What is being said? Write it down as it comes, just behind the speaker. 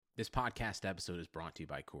This podcast episode is brought to you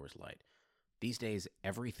by Coors Light. These days,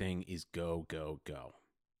 everything is go, go, go.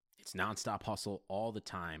 It's nonstop hustle all the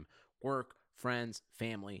time. Work, friends,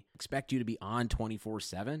 family expect you to be on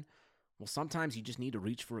 24/7. Well, sometimes you just need to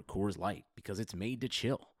reach for a Coors Light because it's made to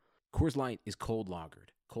chill. Coors Light is cold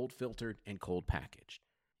lagered, cold filtered, and cold packaged.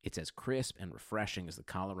 It's as crisp and refreshing as the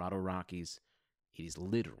Colorado Rockies. It is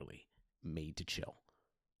literally made to chill.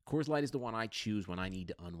 Coors Light is the one I choose when I need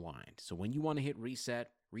to unwind. So when you want to hit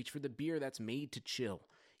reset, reach for the beer that's made to chill.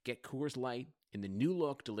 Get Coors Light in the new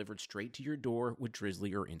look delivered straight to your door with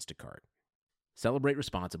Drizzly or Instacart. Celebrate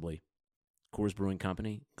responsibly. Coors Brewing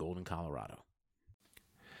Company, Golden, Colorado.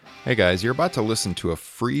 Hey guys, you're about to listen to a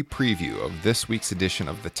free preview of this week's edition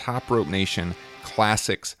of the Top Rope Nation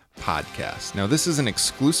Classics podcast. Now, this is an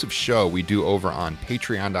exclusive show we do over on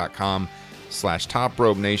patreon.com/Top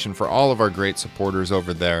Rope Nation for all of our great supporters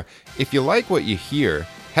over there. If you like what you hear,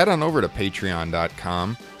 head on over to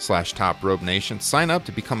patreon.com/Top Rope Nation. Sign up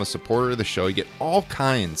to become a supporter of the show. You get all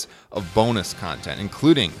kinds of bonus content,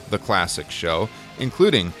 including the classic show,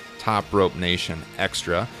 including Top Rope Nation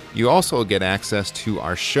Extra. You also get access to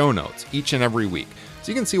our show notes each and every week.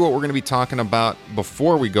 So you can see what we're going to be talking about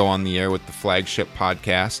before we go on the air with the flagship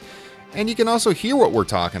podcast. And you can also hear what we're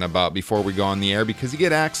talking about before we go on the air because you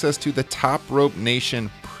get access to the Top Rope Nation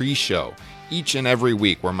pre-show each and every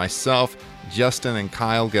week where myself, Justin, and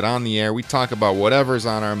Kyle get on the air. We talk about whatever's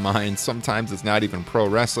on our minds. Sometimes it's not even pro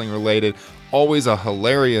wrestling related. Always a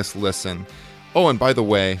hilarious listen. Oh, and by the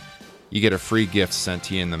way, you get a free gift sent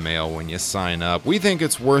to you in the mail when you sign up. We think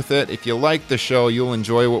it's worth it. If you like the show, you'll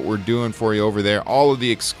enjoy what we're doing for you over there. All of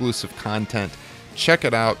the exclusive content. Check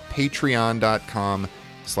it out,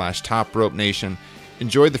 patreon.com/Top Rope Nation.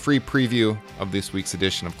 Enjoy the free preview of this week's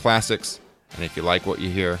edition of Classics. And if you like what you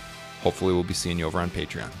hear, hopefully we'll be seeing you over on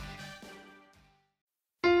Patreon.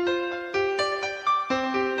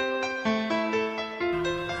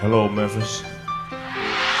 Hello, Memphis.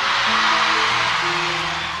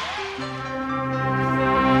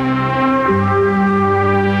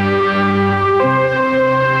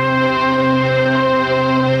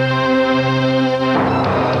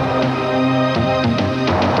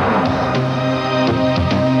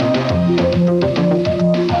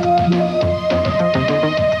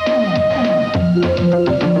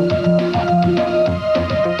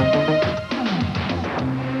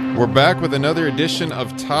 We're back with another edition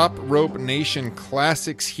of Top Rope Nation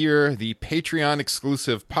Classics here, the Patreon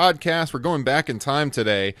exclusive podcast. We're going back in time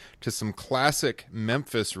today to some classic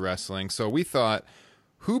Memphis wrestling. So we thought,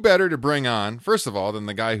 who better to bring on, first of all, than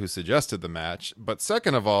the guy who suggested the match, but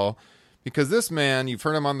second of all, because this man, you've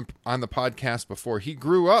heard him on the podcast before, he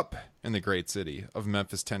grew up in the great city of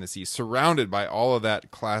Memphis, Tennessee, surrounded by all of that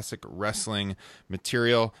classic wrestling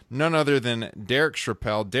material. None other than Derek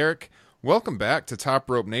Chappelle. Derek, welcome back to Top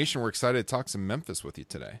Rope Nation. We're excited to talk some Memphis with you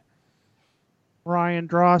today. Ryan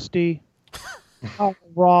Drosty, oh,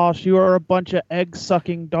 Ross, you are a bunch of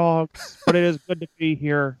egg-sucking dogs, but it is good to be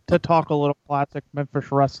here to talk a little classic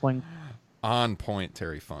Memphis wrestling. On point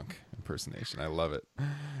Terry Funk impersonation. I love it.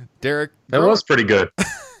 Derek. That was pretty good.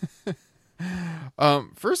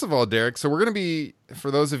 First of all, Derek, so we're going to be,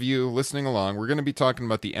 for those of you listening along, we're going to be talking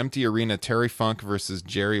about the Empty Arena Terry Funk versus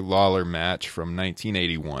Jerry Lawler match from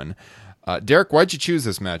 1981. Derek, why'd you choose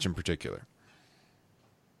this match in particular?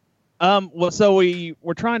 Well, so I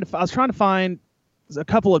was trying to find a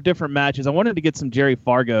couple of different matches. I wanted to get some Jerry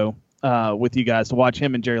Fargo with you guys to watch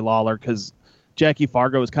him and Jerry Lawler because Jackie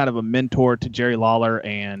Fargo was kind of a mentor to Jerry Lawler,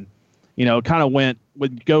 and it kind of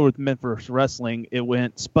would go with Memphis wrestling. It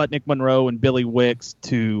went Sputnik Monroe and Billy Wicks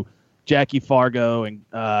to Jackie Fargo and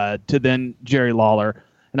to then Jerry Lawler.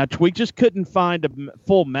 And we just couldn't find a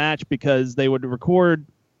full match because they would record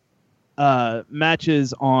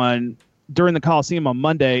matches during the Coliseum on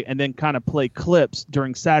Monday and then kind of play clips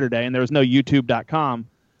during Saturday. And there was no YouTube.com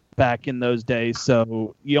back in those days.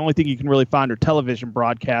 So the only thing you can really find are television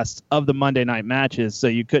broadcasts of the Monday night matches. So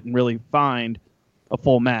you couldn't really find a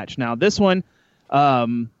full match. Now this one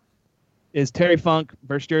is Terry Funk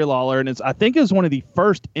versus Jerry Lawler, and I think it was one of the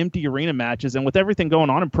first empty arena matches. And with everything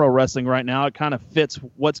going on in pro wrestling right now, it kind of fits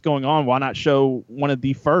what's going on. Why not show one of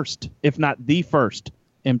the first, if not the first,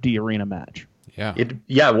 empty arena match? Yeah, it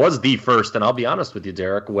was the first. And I'll be honest with you,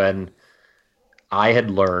 Derek, when I had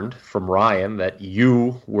learned from Ryan that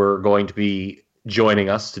you were going to be joining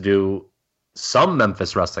us to do some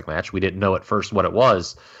Memphis wrestling match, we didn't know at first what it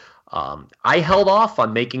was. I held off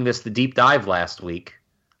on making this the deep dive last week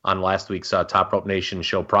on last week's Top Rope Nation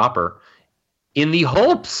show proper in the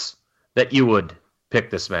hopes that you would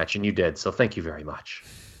pick this match, and you did. So thank you very much.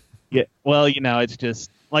 Yeah, well, it's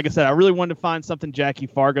just, like I said, I really wanted to find something Jackie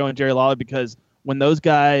Fargo and Jerry Lawler because when those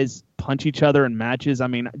guys punch each other in matches, I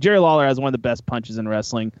mean, Jerry Lawler has one of the best punches in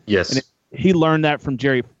wrestling. Yes. And he learned that from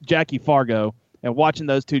Jackie Fargo, and watching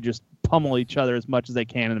those two just pummel each other as much as they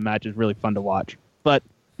can in the match is really fun to watch. But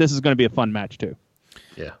this is going to be a fun match too.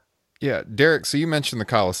 Yeah. Yeah, Derek, so you mentioned the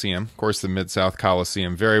Coliseum. Of course, the Mid-South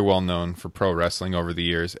Coliseum, very well known for pro wrestling over the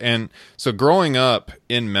years. And so growing up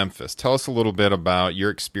in Memphis, tell us a little bit about your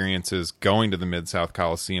experiences going to the Mid-South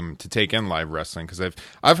Coliseum to take in live wrestling, because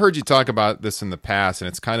I've heard you talk about this in the past, and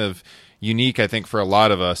it's kind of unique, I think, for a lot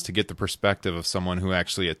of us to get the perspective of someone who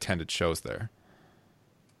actually attended shows there.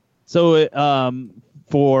 So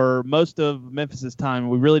for most of Memphis's time,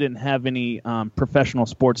 we really didn't have any professional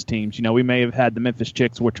sports teams. You know, we may have had the Memphis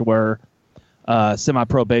Chicks, which were a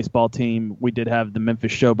semi-pro baseball team. We did have the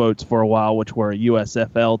Memphis Showboats for a while, which were a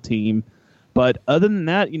USFL team. But other than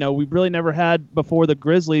that, you know, we really never had, before the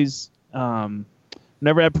Grizzlies,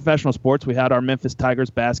 never had professional sports. We had our Memphis Tigers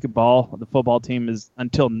basketball. The football team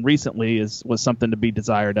until recently was something to be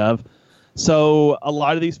desired of. So a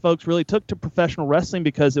lot of these folks really took to professional wrestling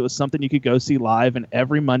because it was something you could go see live, and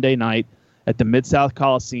every Monday night at the Mid-South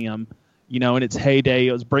Coliseum, you know, in its heyday,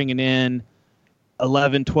 it was bringing in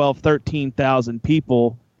 11, 12, 13,000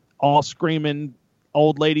 people, all screaming,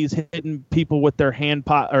 old ladies hitting people with their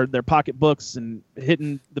their pocketbooks and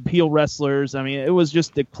hitting the heel wrestlers. I mean, it was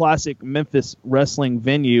just the classic Memphis wrestling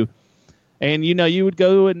venue. And, you know, you would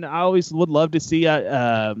go, and I always would love to see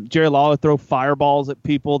Jerry Lawler throw fireballs at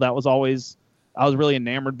people. That was always, I was really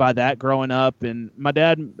enamored by that growing up. And my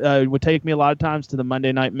dad would take me a lot of times to the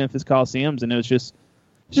Monday night Memphis Coliseums, and it was just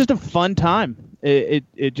a fun time.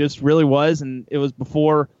 It just really was. And it was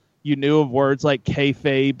before you knew of words like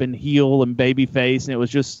kayfabe and heel and babyface. And it was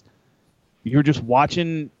just, you were just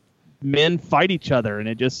watching men fight each other. And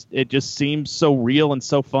it just seems so real and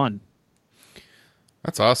so fun.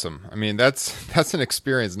 That's awesome. I mean, that's an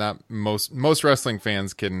experience not most wrestling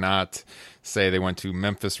fans cannot say they went to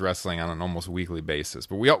Memphis wrestling on an almost weekly basis.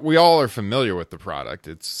 But we all are familiar with the product.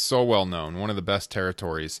 It's so well known, one of the best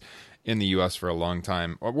territories in the U.S. for a long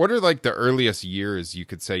time. What are like the earliest years you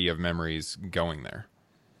could say you have memories going there?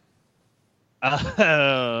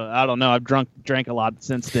 I don't know. I've drank a lot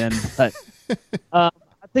since then, but I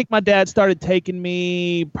think my dad started taking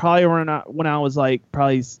me probably when I was like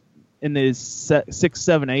probably in the 6,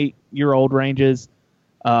 7, 8-year-old ranges.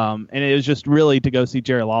 And it was just really to go see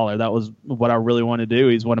Jerry Lawler. That was what I really wanted to do.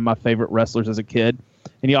 He's one of my favorite wrestlers as a kid.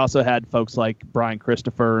 And he also had folks like Brian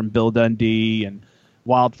Christopher and Bill Dundee and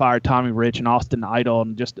Wildfire Tommy Rich and Austin Idol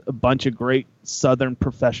and just a bunch of great Southern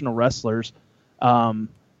professional wrestlers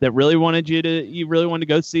that really wanted you really wanted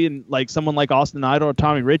to go see. And like someone like Austin Idol or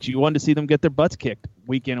Tommy Rich, you wanted to see them get their butts kicked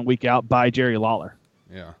week in and week out by Jerry Lawler.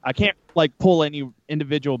 Yeah, I can't like pull any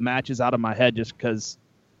individual matches out of my head just because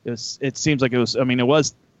it seems like it was. I mean, it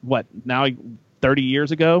was what now 30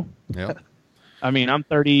 years ago. Yeah. I mean, I'm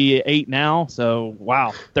 38 now, so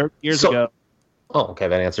wow, 30 years ago. Oh, okay,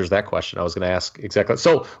 that answers that question. I was going to ask exactly.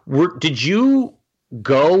 So, did you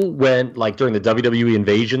go when during the WWE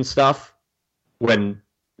Invasion stuff when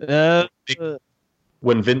Vin,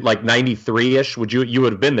 like 93ish? You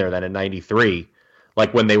would have been there then in 93?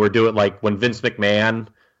 Like when they were doing, like when Vince McMahon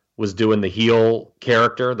was doing the heel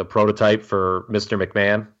character, the prototype for Mr.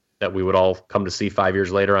 McMahon that we would all come to see 5 years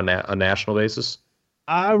later on a national basis?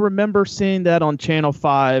 I remember seeing that on Channel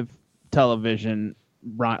 5 television,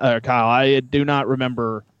 Kyle. I do not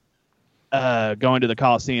remember going to the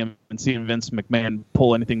Coliseum and seeing Vince McMahon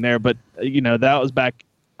pull anything there. But, you know, that was back.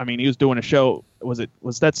 I mean, he was doing a show. Was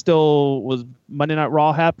Monday Night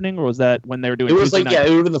Raw happening, or was that when they were doing? It was Tuesday night? It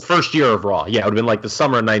would have been the first year of Raw. Yeah, it would have been like the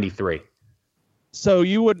summer of '93. So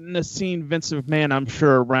you wouldn't have seen Vince McMahon, I'm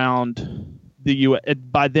sure, around the U.S.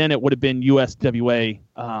 By then, it would have been USWA.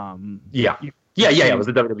 Yeah. It was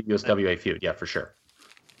the WWE USWA feud. Yeah, for sure.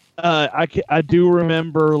 I do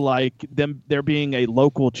remember like there being a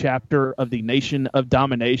local chapter of the Nation of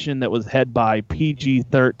Domination that was head by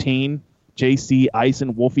PG-13. JC Ice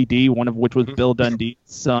and Wolfie D, one of which was Bill Dundee's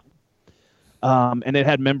son. And it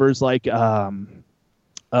had members like, Lordy,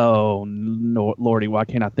 why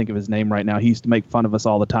can't I think of his name right now? He used to make fun of us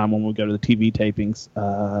all the time when we go to the TV tapings.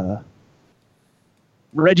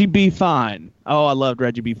 Reggie B. Fine. Oh, I loved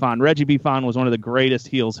Reggie B. Fine. Reggie B. Fine was one of the greatest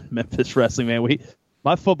heels in Memphis wrestling, man.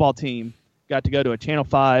 My football team got to go to a Channel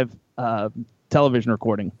 5 television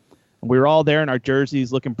recording. We were all there in our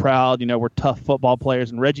jerseys looking proud. You know, we're tough football players.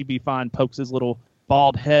 And Reggie B. Fine pokes his little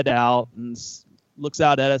bald head out and looks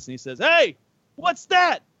out at us and he says, "Hey, what's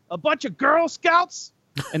that? A bunch of Girl Scouts?"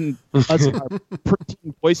 And us in our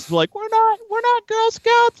preteen voices were like, We're not Girl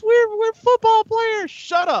Scouts. We're football players.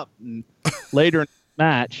 Shut up. And later in the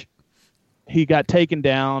match, he got taken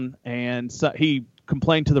down, and he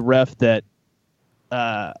complained to the ref that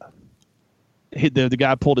the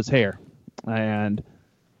guy pulled his hair, and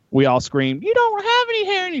we all screamed, "You don't have any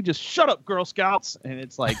hair!" And he just, "Shut up, Girl Scouts!" And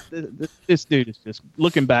it's like this dude is just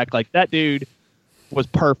looking back like that dude was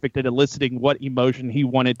perfect at eliciting what emotion he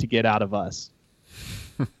wanted to get out of us.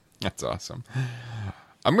 That's awesome.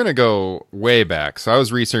 I'm going to go way back. So I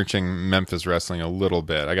was researching Memphis wrestling a little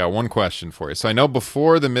bit. I got one question for you. So I know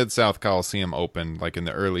before the Mid-South Coliseum opened, like in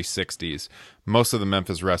the early 60s, most of the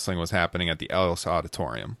Memphis wrestling was happening at the Ellis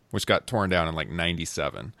Auditorium, which got torn down in like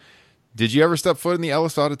 97. Did you ever step foot in the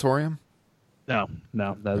Ellis Auditorium? No,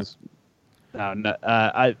 that was... No,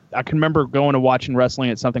 I can remember going to watching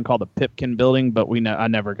wrestling at something called the Pipkin Building, but I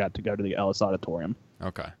never got to go to the Ellis Auditorium.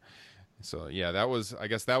 Okay. So, yeah, I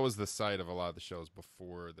guess that was the site of a lot of the shows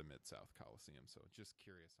before the Mid-South Coliseum. So just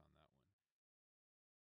curious on that.